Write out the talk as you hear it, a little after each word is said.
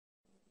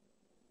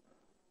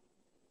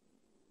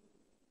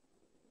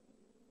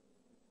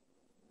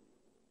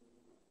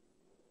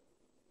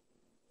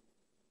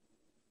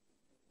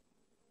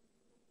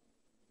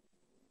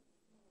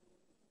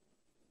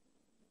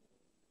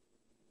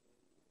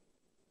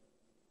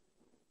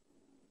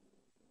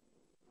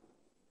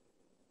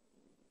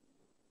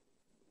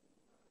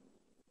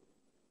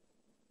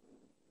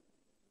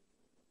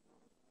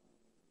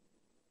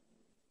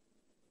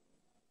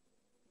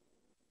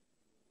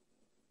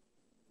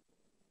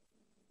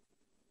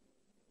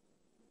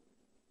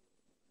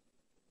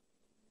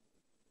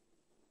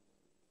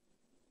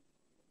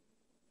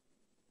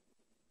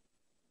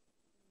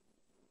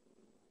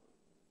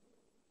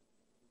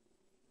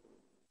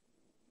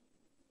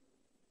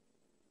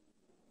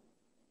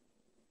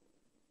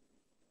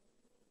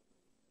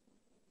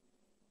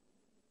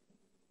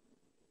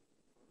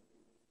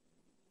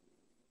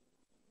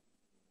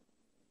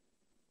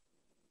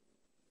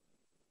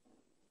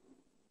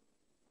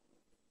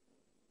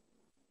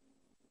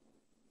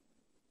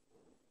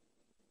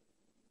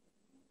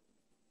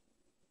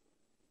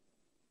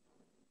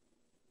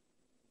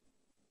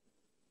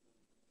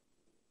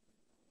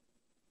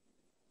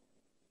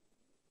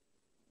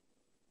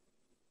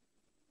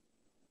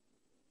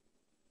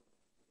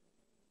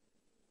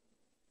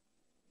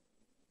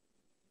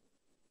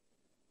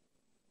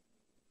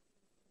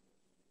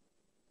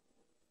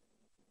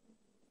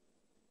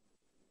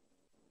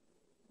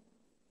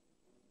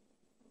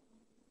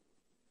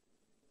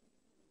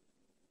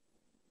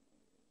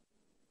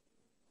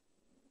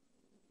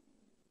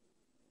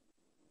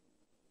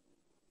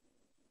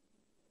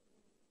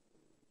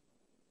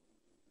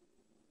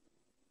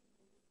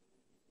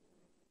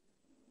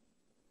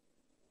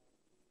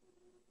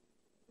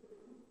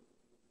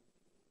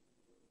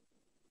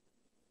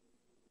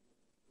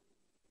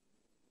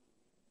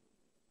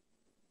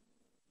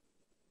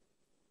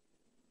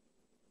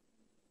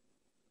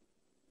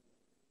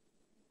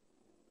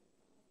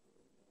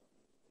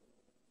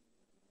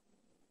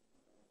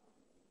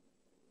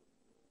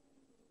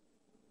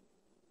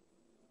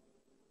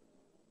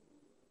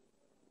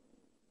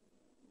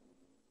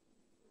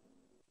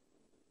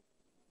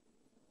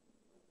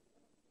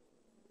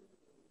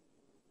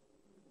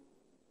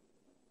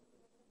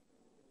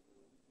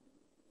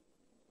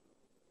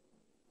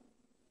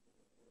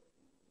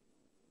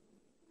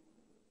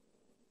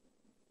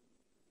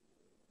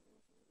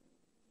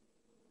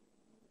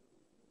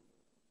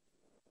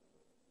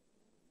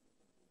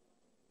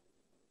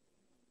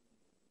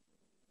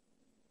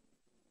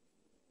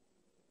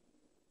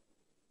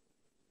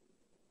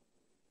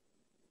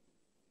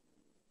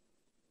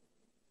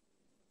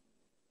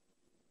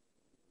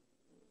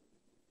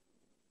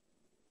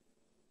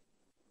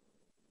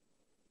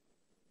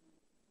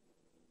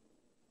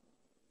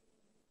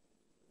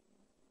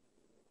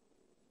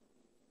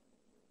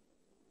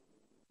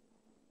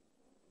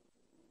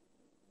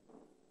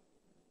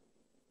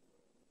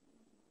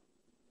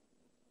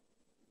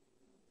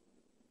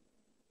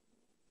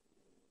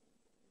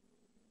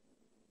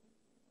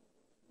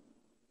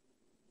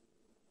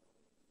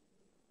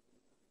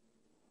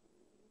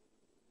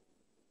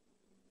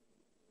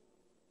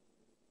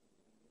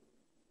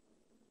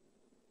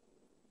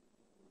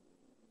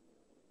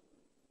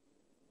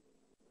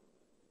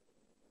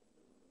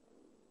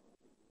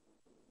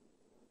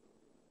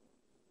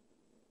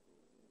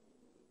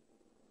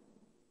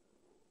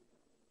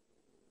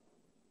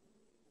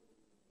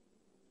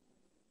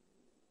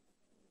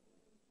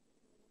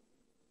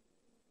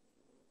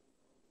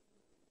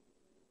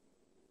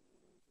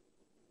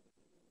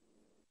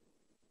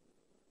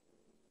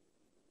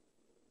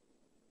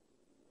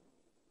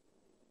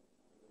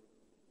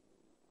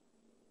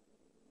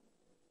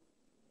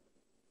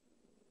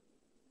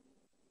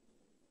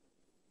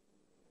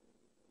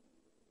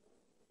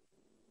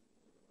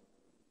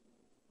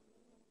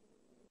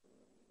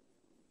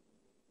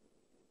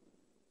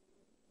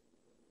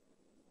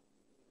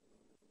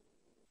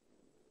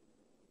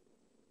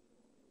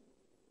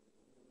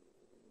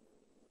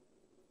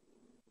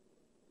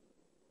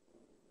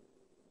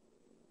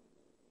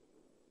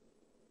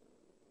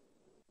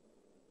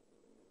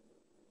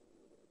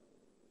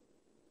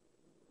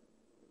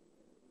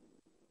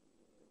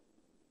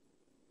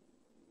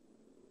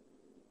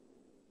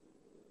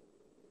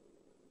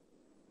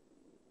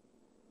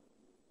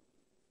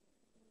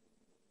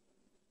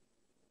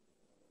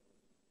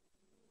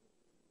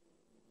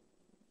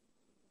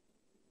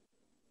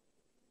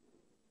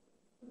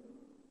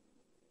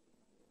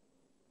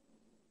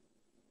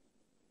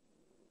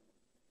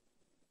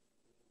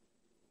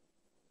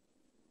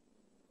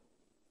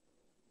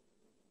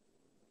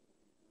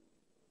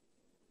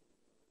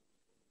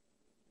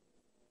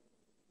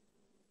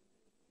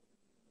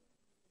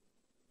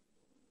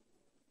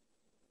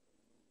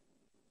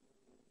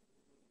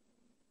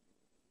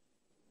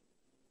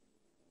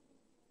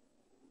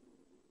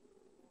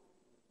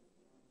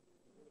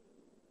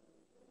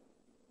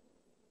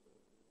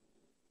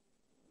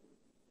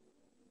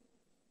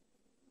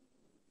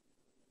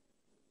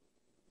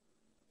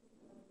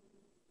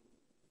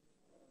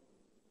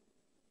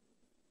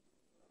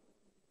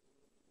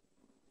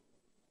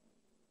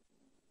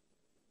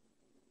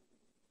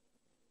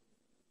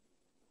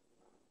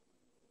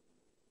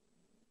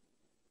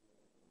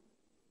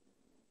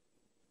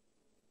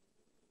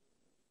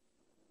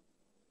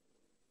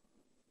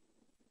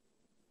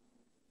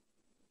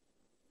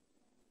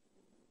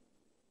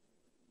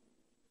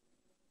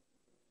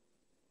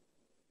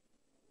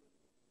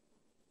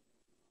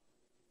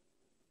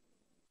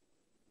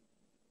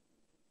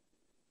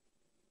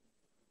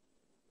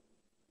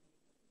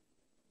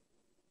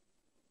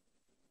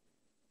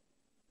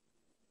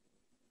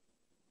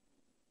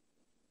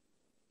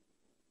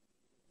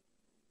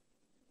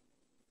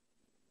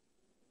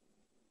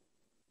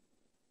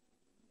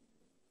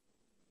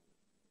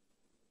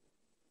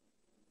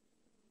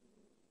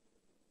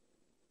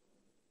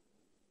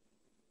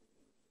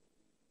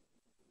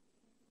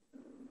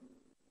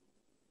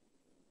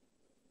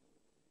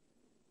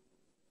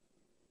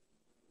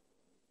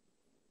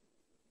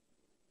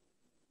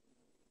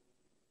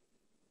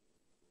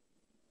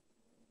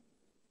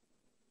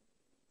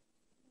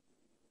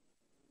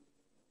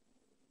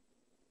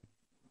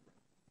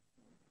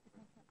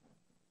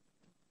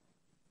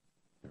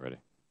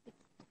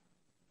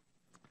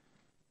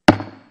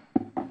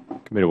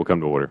Committee will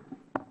come to order.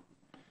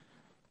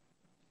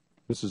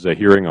 This is a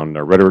hearing on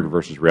rhetoric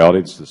versus reality.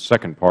 It's the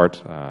second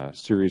part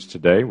series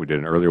today. We did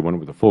an earlier one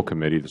with the full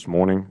committee this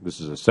morning. This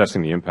is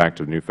assessing the impact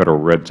of new federal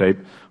red tape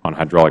on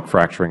hydraulic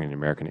fracturing and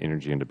American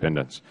energy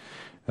independence.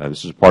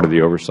 This is part of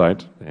the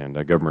Oversight and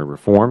Government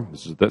Reform.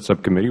 This is that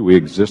subcommittee. We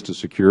exist to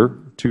secure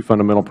two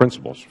fundamental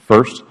principles.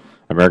 First,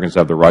 Americans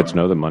have the right to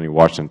know that money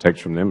Washington takes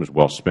from them is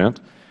well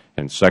spent.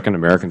 And second,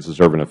 Americans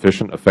deserve an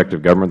efficient,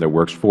 effective government that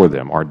works for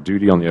them. Our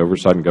duty on the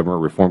Oversight and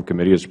Government Reform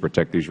Committee is to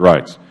protect these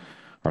rights.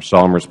 Our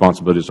solemn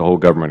responsibility is to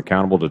hold government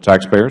accountable to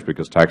taxpayers,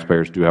 because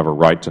taxpayers do have a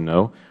right to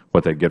know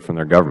what they get from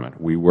their government.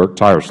 We work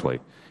tirelessly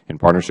in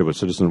partnership with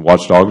citizen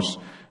watchdogs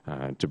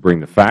to bring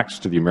the facts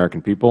to the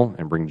American people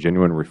and bring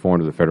genuine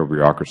reform to the federal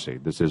bureaucracy.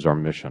 This is our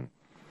mission.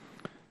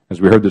 As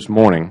we heard this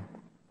morning,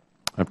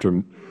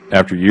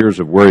 after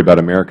years of worry about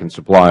American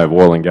supply of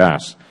oil and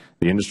gas,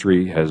 the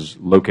industry has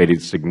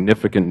located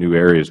significant new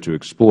areas to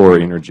explore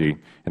energy,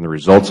 and the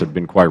results have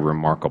been quite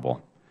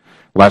remarkable.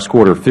 Last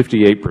quarter,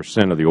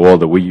 58% of the oil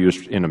that we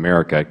used in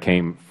America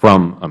came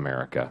from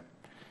America.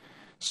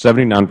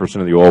 79%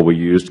 of the oil we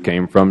used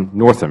came from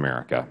North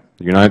America.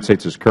 The United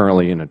States is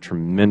currently in a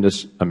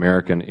tremendous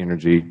American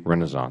energy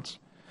renaissance.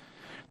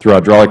 Through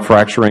hydraulic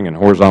fracturing and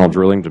horizontal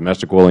drilling,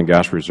 domestic oil and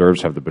gas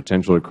reserves have the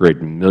potential to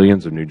create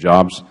millions of new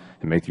jobs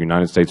and make the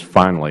United States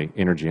finally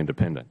energy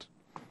independent.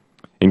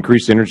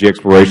 Increased energy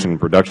exploration and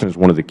production is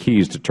one of the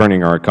keys to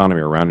turning our economy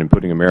around and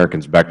putting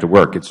Americans back to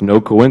work. It is no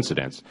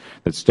coincidence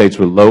that states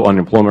with low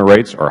unemployment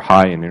rates are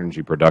high in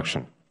energy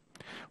production.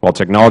 While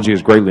technology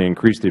has greatly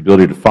increased the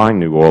ability to find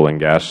new oil and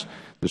gas,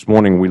 this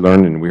morning we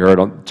learned and we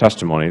heard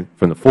testimony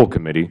from the full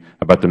committee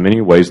about the many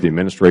ways the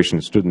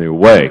administration stood in the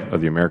way of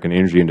the American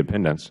energy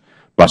independence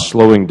by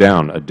slowing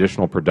down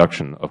additional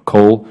production of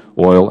coal,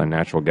 oil, and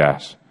natural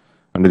gas.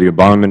 Under the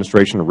Obama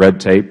administration, red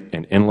tape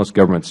and endless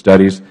government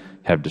studies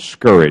have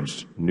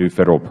discouraged new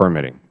federal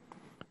permitting.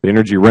 The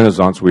energy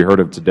renaissance we heard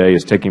of today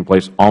is taking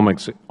place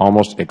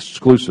almost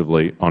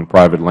exclusively on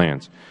private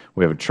lands.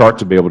 We have a chart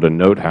to be able to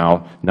note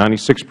how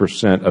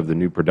 96% of the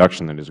new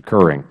production that is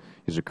occurring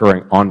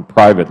on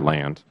private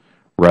land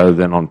rather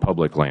than on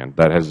public land.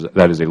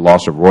 That is a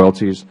loss of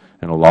royalties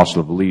and a loss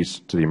of lease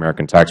to the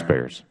American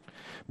taxpayers.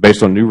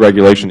 Based on new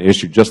regulation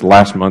issued just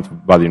last month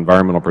by the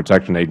Environmental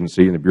Protection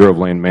Agency and the Bureau of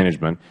Land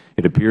Management,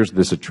 it appears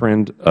this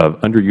trend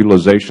of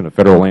underutilization of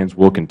federal lands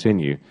will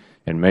continue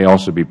and may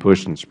also be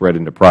pushed and spread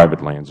into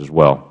private lands as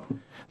well.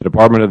 The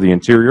Department of the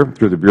Interior,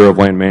 through the Bureau of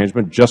Land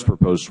Management, just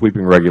proposed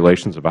sweeping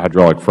regulations of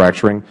hydraulic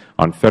fracturing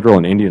on federal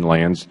and Indian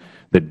lands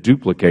that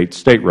duplicate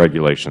state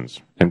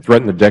regulations and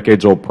threaten the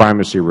decades-old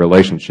primacy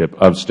relationship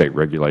of state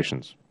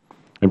regulations.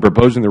 In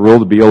proposing the rule,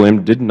 the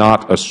BLM did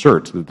not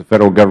assert that the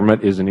federal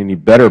government is in any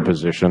better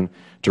position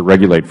to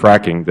regulate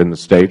fracking than the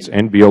states,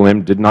 and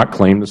BLM did not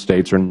claim the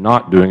states are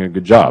not doing a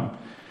good job.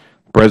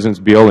 The President's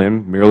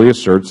BLM merely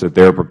asserts that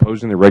they are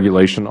proposing the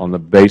regulation on the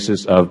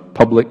basis of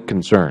public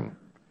concern.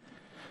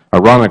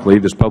 Ironically,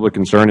 this public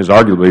concern has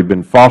arguably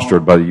been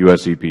fostered by the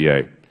U.S.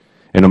 EPA.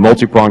 In a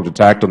multi-pronged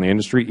attack on the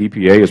industry,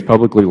 EPA has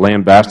publicly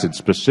lambasted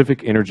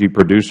specific energy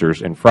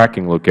producers and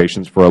fracking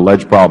locations for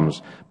alleged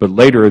problems, but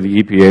later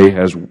the EPA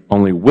has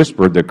only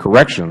whispered the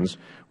corrections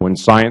when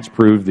science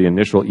proved the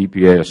initial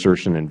EPA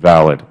assertion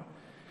invalid.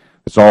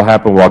 This all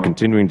happened while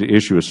continuing to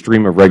issue a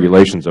stream of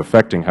regulations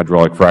affecting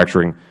hydraulic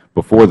fracturing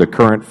before the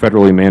current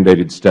federally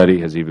mandated study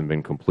has even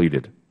been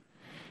completed.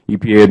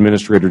 EPA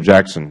Administrator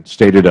Jackson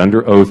stated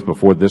under oath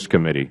before this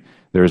committee,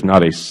 there is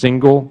not a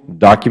single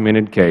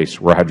documented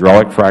case where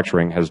hydraulic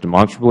fracturing has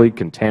demonstrably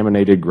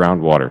contaminated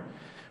groundwater,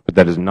 but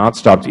that has not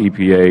stopped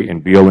EPA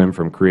and BLM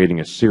from creating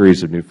a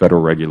series of new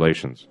federal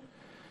regulations.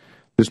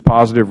 This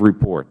positive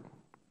report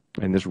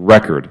and this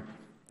record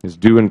is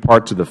due in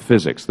part to the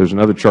physics. There is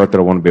another chart that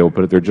I want to be able to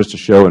put there just to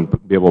show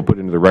and be able to put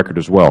into the record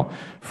as well.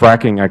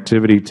 Fracking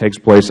activity takes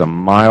place a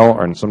mile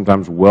and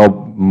sometimes well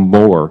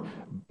more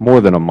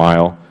than a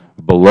mile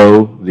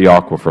below the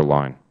aquifer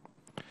line,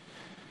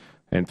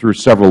 and through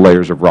several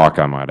layers of rock,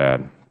 I might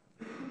add.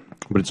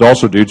 But it is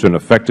also due to an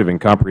effective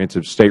and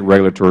comprehensive state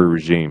regulatory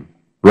regime.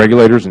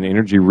 Regulators in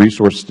energy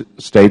resource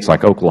states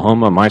like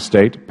Oklahoma, my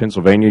state,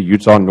 Pennsylvania,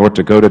 Utah, North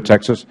Dakota,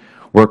 Texas,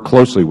 work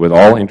closely with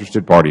all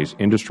interested parties,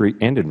 industry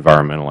and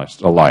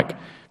environmentalists alike,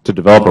 to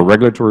develop a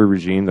regulatory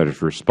regime that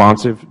is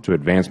responsive to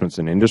advancements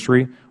in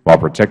industry while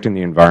protecting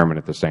the environment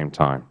at the same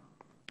time.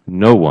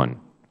 No one,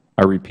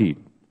 I repeat,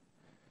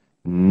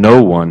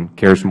 no one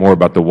cares more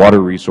about the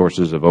water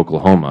resources of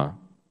Oklahoma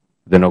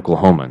than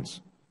Oklahomans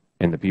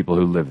and the people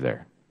who live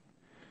there.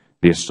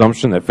 The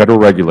assumption that federal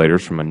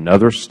regulators from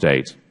another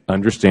state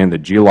understand the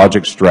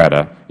geologic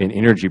strata and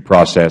energy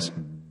process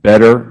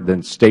better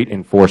than state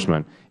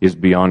enforcement is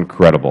beyond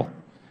credible.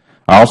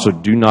 I also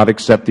do not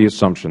accept the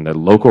assumption that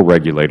local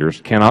regulators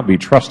cannot be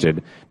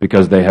trusted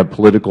because they have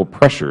political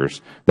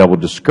pressures that will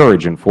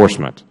discourage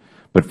enforcement.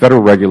 But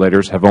federal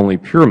regulators have only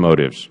pure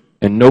motives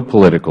and no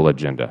political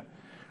agenda.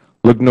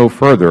 Look no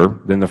further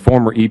than the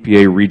former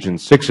EPA Region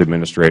 6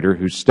 administrator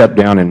who stepped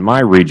down in my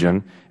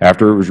region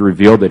after it was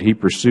revealed that he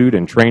pursued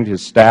and trained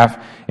his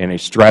staff in a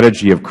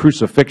strategy of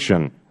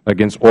crucifixion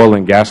against oil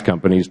and gas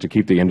companies to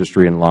keep the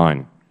industry in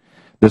line.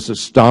 This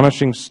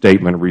astonishing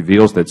statement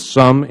reveals that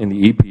some in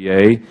the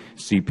EPA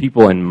see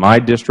people in my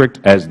district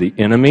as the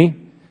enemy,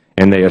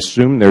 and they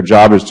assume their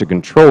job is to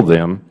control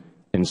them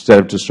instead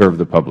of to serve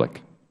the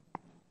public.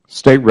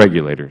 State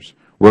regulators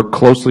work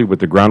closely with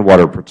the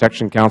Groundwater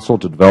Protection Council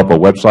to develop a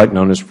website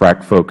known as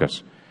Frac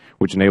Focus,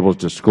 which enables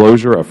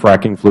disclosure of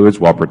fracking fluids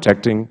while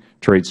protecting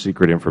trade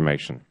secret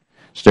information.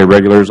 State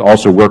regulators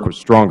also work with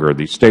Stronger,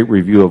 the State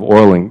Review of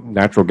Oil and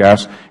Natural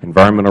Gas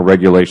Environmental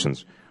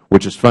Regulations,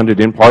 which is funded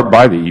in part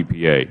by the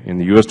EPA in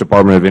the U.S.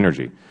 Department of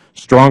Energy.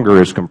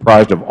 Stronger is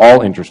comprised of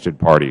all interested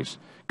parties,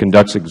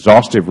 conducts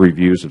exhaustive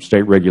reviews of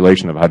state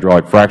regulation of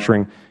hydraulic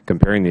fracturing,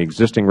 comparing the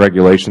existing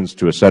regulations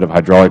to a set of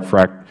hydraulic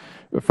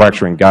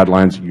fracturing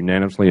guidelines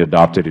unanimously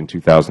adopted in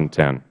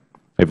 2010.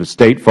 If a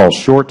state falls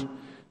short,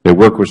 they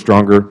work with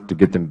Stronger to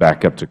get them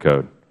back up to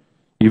code.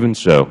 Even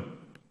so,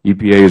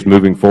 EPA is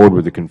moving forward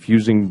with the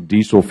confusing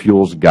diesel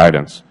fuels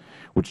guidance,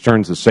 which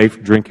turns the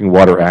Safe Drinking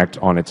Water Act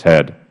on its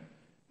head.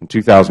 In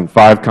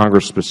 2005,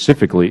 Congress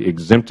specifically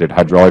exempted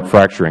hydraulic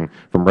fracturing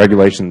from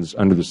regulations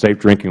under the Safe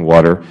Drinking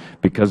Water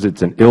because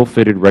it's an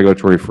ill-fitted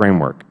regulatory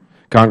framework.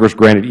 Congress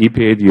granted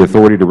EPA the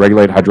authority to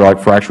regulate hydraulic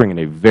fracturing in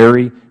a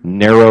very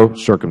narrow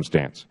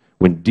circumstance,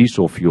 when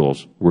diesel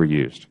fuels were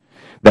used.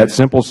 That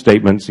simple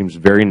statement seems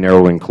very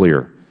narrow and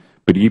clear,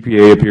 but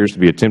EPA appears to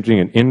be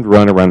attempting an end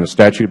run around the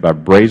statute by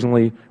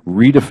brazenly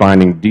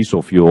redefining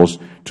diesel fuels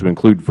to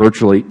include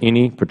virtually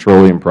any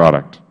petroleum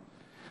product.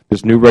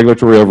 This new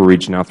regulatory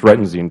overreach now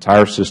threatens the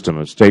entire system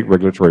of state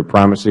regulatory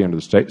primacy under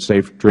the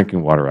Safe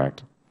Drinking Water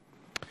Act.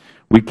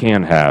 We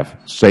can have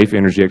safe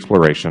energy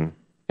exploration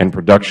and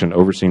production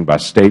overseen by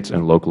states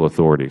and local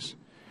authorities.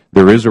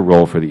 There is a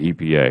role for the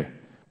EPA,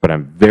 but I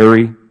am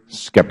very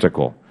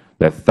skeptical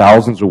that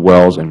thousands of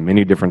wells and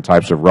many different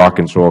types of rock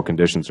and soil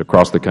conditions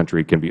across the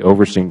country can be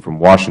overseen from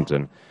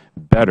Washington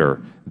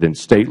better than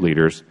state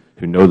leaders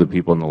who know the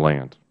people in the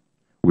land.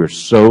 We are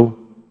so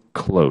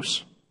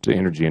close to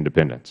energy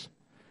independence.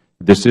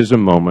 This is a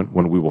moment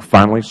when we will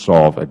finally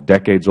solve a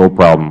decades-old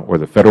problem, or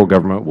the Federal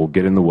Government will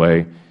get in the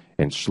way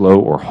and slow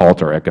or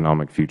halt our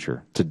economic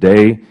future.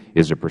 Today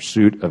is a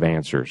pursuit of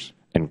answers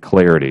and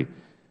clarity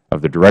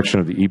of the direction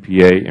of the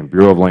EPA and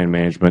Bureau of Land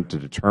Management to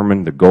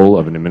determine the goal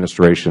of an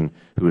administration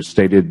who has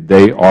stated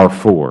they are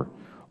for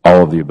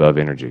all of the above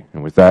energy.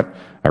 And with that,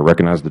 I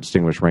recognize the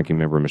distinguished ranking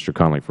member, Mr.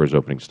 Connolly, for his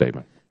opening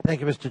statement.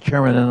 Thank you, Mr.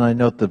 Chairman, and I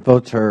note that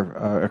votes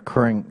are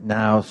occurring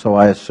now, so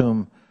I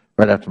assume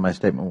right after my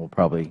statement we'll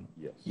probably,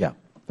 yeah.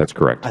 That's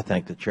correct. I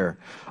thank the Chair.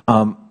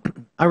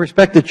 I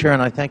respect the Chair,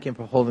 and I thank him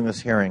for holding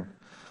this hearing.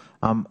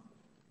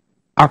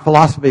 Our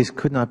philosophies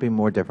could not be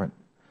more different.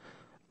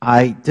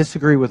 I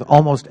disagree with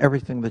almost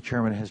everything the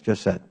Chairman has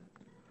just said.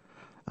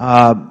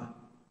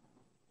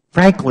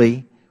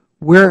 Frankly,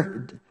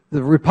 the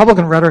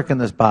Republican rhetoric in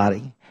this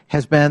body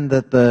has been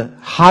that the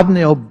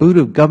hobnail boot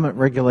of government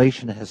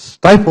regulation has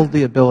stifled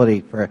the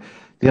ability for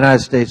the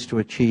United States to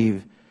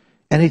achieve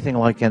anything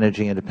like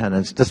energy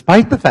independence,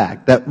 despite the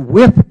fact that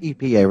with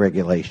EPA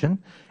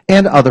regulation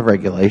and other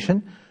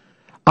regulation,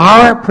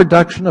 our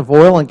production of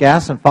oil and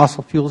gas and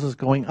fossil fuels is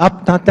going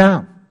up, not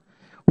down.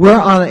 We're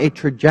on a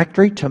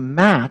trajectory to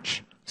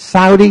match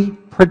Saudi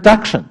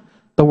production,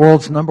 the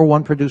world's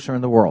 #1 producer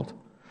in the world.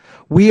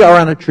 We are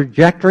on a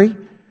trajectory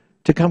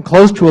to come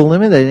close to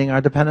eliminating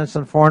our dependence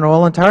on foreign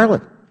oil entirely.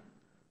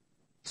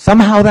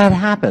 Somehow that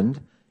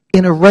happened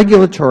in a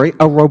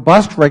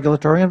robust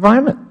regulatory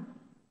environment.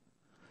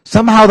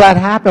 Somehow that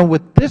happened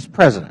with this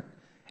President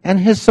and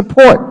his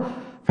support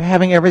for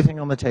having everything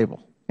on the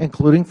table,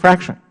 including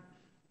fracturing.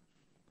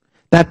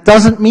 That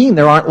doesn't mean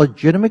there aren't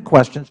legitimate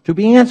questions to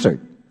be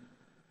answered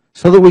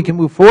so that we can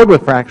move forward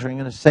with fracturing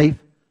in a safe,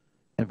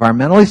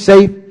 environmentally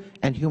safe,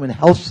 and human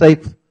health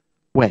safe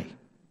way.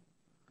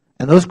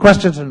 And those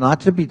questions are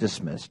not to be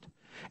dismissed.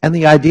 And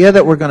the idea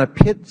that we're going to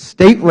pit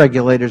state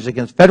regulators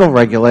against federal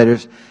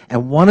regulators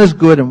and one is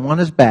good and one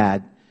is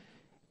bad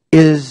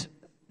is,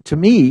 to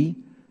me,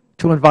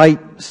 to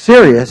invite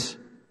serious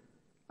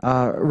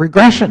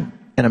regression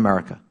in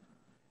America.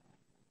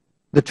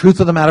 The truth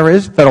of the matter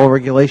is federal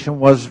regulation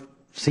was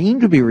seen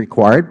to be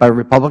required by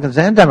Republicans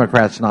and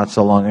Democrats not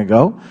so long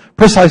ago,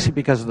 precisely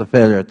because of the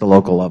failure at the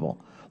local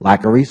level.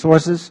 Lack of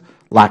resources,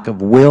 lack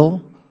of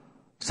will,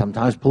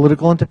 sometimes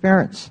political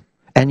interference.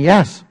 And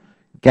yes,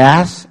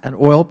 gas and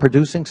oil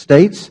producing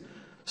states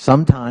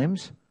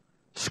sometimes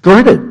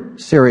skirted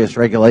serious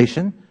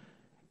regulation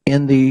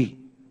in the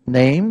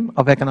name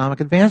of economic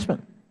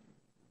advancement.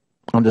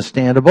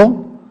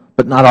 Understandable,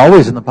 but not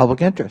always in the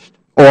public interest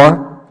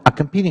or a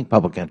competing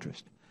public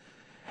interest.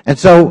 And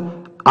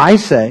so I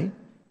say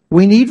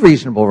we need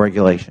reasonable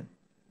regulation.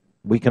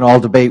 We can all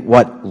debate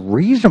what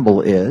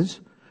reasonable is,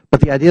 but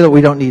the idea that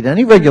we don't need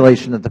any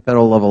regulation at the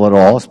federal level at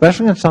all,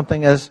 especially on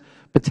something as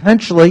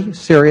potentially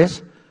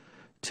serious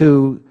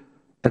to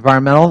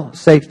environmental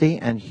safety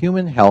and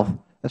human health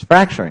as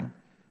fracturing,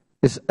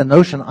 is a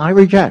notion I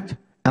reject,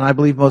 and I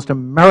believe most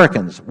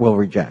Americans will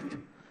reject.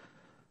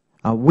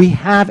 We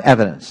have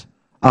evidence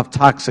of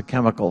toxic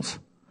chemicals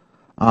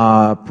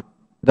that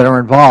are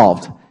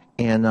involved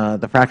in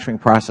the fracturing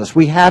process.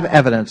 We have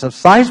evidence of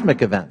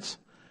seismic events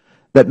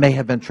that may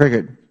have been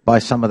triggered by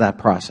some of that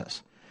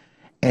process.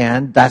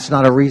 And that's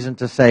not a reason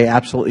to say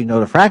absolutely no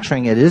to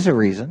fracturing. It is a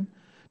reason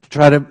to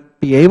try to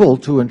be able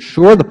to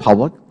ensure the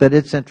public that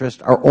its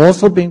interests are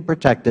also being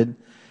protected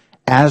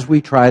as we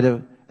try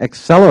to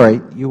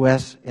accelerate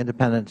U.S.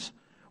 independence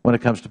when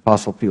it comes to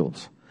fossil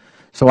fuels.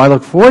 So I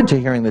look forward to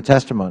hearing the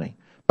testimony,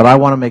 but I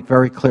want to make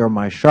very clear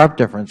my sharp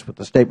difference with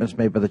the statements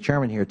made by the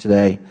Chairman here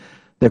today.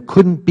 There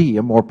couldn't be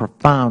a more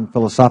profound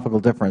philosophical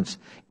difference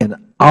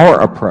in our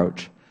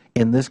approach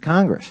in this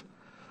Congress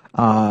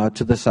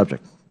to this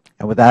subject.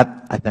 And with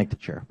that, I thank the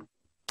Chair.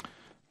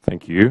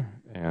 Thank you.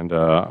 And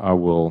I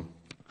will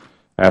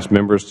ask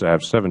members to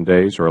have 7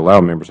 days, or allow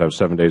members to have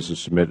 7 days to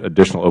submit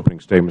additional opening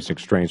statements,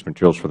 extraneous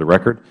materials for the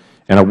record.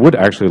 And I would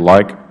actually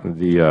like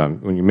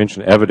when you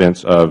mention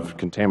evidence of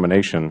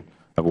contamination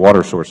of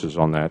water sources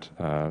on that,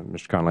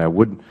 Mr. Connolly, I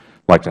would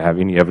like to have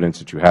any evidence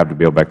that you have to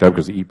be able to back that up,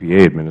 because the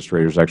EPA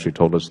administrators actually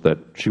told us that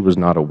she was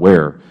not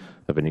aware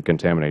of any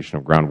contamination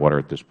of groundwater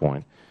at this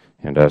point.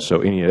 And so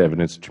any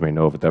evidence that you may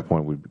know of at that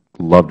point, we'd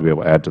love to be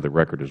able to add to the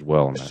record as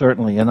well.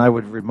 Certainly. And I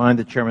would remind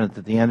the Chairman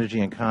that the Energy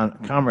and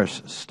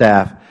Commerce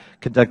staff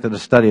conducted a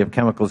study of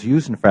chemicals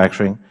used in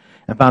fracturing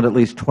and found at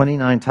least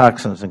 29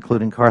 toxins,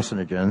 including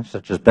carcinogens,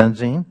 such as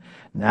benzene,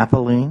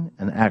 naphthalene,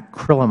 and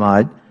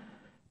acrylamide.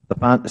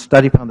 The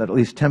study found that at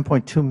least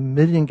 10.2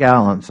 million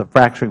gallons of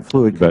fracturing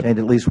fluid contained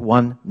at least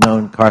one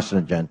known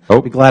carcinogen.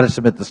 I'd be glad to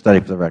submit the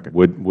study for the record.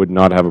 Would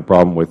not have a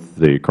problem with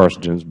the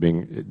carcinogens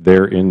being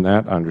there in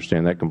that. I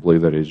understand that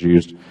completely, that it is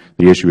used.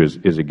 The issue is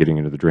it getting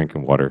into the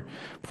drinking water?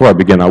 Before I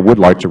begin, I would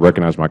like to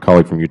recognize my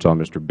colleague from Utah,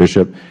 Mr.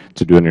 Bishop,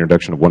 to do an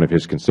introduction of one of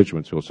his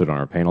constituents who will sit on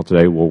our panel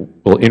today.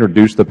 We'll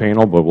introduce the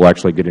panel, but we'll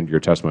actually get into your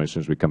testimony as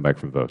soon as we come back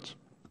from votes.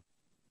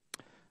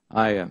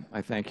 I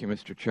thank you,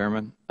 Mr.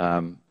 Chairman.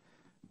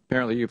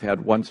 Apparently you've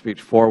had one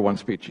speech for, one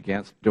speech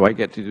against. Do I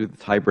get to do the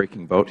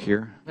tie-breaking vote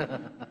here?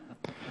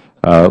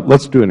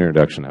 Let's do an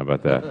introduction. How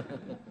about that?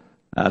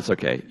 That's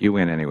okay. You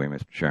win anyway,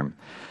 Mr. Chairman.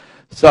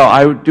 So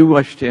I do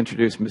wish to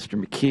introduce Mr.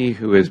 McKee,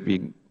 who is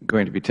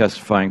going to be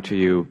testifying to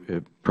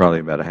you probably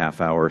about a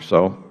half hour or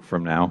so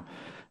from now.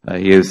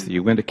 He is the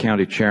Uintah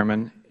County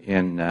Chairman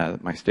in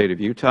my state of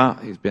Utah.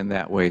 He's been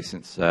that way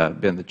since,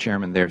 been the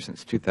Chairman there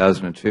since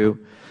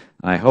 2002.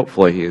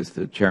 Hopefully he is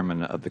the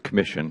Chairman of the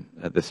Commission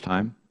at this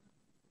time.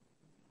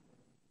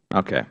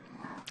 Okay,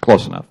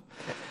 close enough.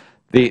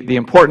 The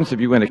importance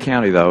of Uintah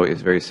County, though,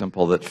 is very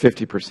simple, that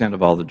 50%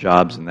 of all the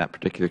jobs in that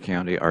particular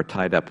county are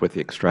tied up with the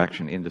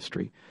extraction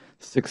industry.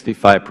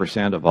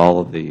 65% of all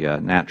of the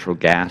natural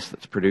gas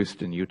that's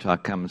produced in Utah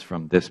comes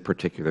from this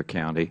particular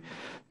county.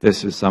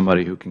 This is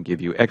somebody who can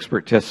give you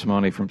expert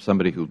testimony from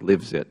somebody who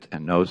lives it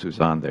and knows who's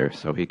on there.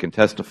 So he can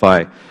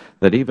testify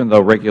that even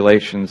though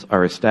regulations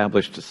are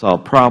established to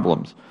solve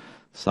problems,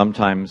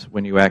 sometimes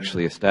when you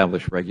actually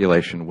establish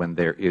regulation when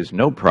there is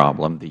no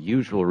problem, the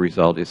usual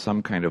result is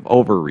some kind of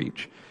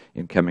overreach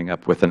in coming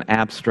up with an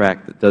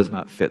abstract that does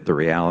not fit the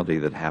reality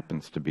that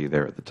happens to be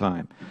there at the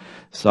time.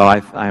 So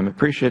I'm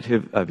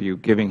appreciative of you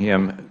giving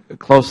him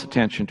close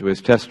attention to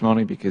his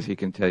testimony, because he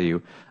can tell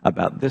you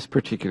about this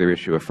particular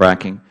issue of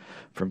fracking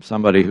from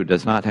somebody who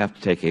does not have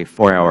to take a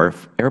 4-hour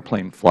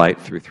airplane flight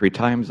through 3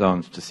 time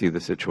zones to see the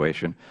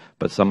situation,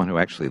 but someone who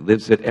actually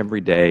lives it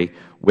every day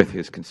with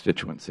his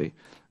constituency.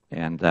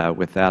 And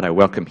with that, I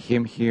welcome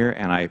him here,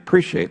 and I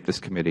appreciate this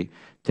committee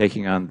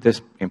taking on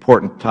this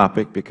important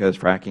topic, because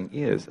fracking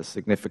is a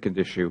significant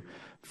issue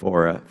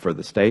for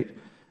the state,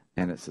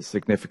 and it's a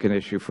significant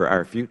issue for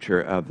our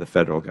future of the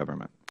Federal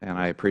Government. And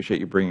I appreciate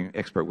you bringing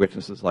expert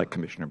witnesses like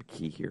Commissioner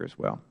McKee here as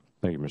well.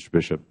 Thank you, Mr.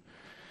 Bishop.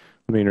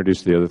 Let me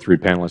introduce the other 3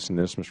 panelists in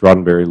this. Ms.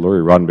 Roddenberry,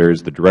 Lori Roddenberry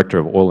is the Director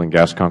of Oil and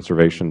Gas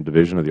Conservation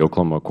Division of the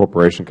Oklahoma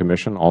Corporation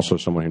Commission, also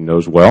someone who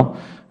knows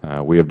well.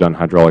 We have done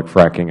hydraulic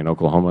fracking in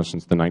Oklahoma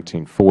since the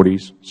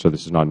 1940s, so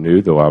this is not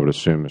new, though I would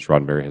assume Ms.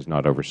 Roddenberry has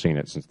not overseen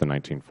it since the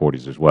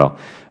 1940s as well.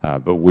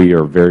 But we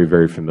are very,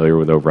 very familiar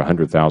with over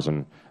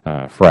 100,000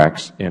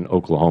 fracs in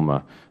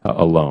Oklahoma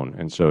alone,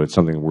 and so it's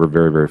something we're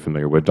very, very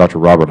familiar with. Dr.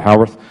 Robert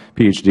Howarth,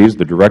 Ph.D., is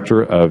the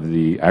Director of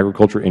the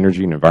Agriculture,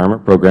 Energy, and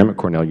Environment Program at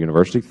Cornell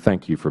University.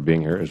 Thank you for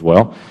being here as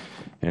well.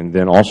 And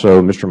then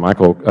also Mr.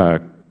 Michael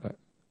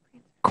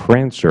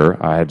Krancer,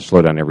 I had to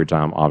slow down every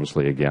time,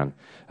 obviously, again,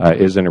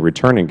 is in a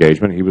return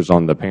engagement. He was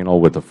on the panel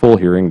with the full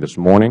hearing this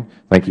morning.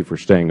 Thank you for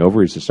staying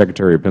over. He's the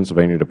Secretary of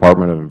Pennsylvania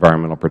Department of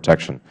Environmental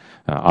Protection.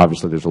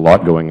 Obviously, there's a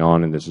lot going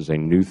on, and this is a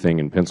new thing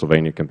in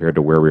Pennsylvania compared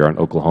to where we are in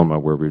Oklahoma,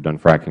 where we've done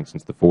fracking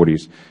since the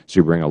 40s. So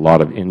you bring a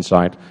lot of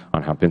insight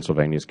on how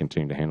Pennsylvania is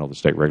continuing to handle the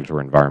state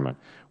regulatory environment.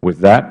 With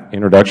that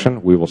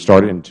introduction, we will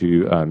start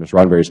into Ms.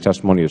 Roddenberry's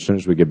testimony as soon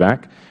as we get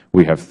back.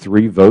 We have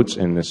 3 votes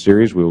in this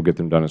series. We will get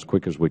them done as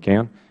quick as we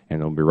can, and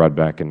we'll be right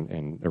back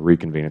and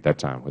reconvene at that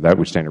time. With that,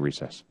 we stand at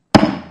recess.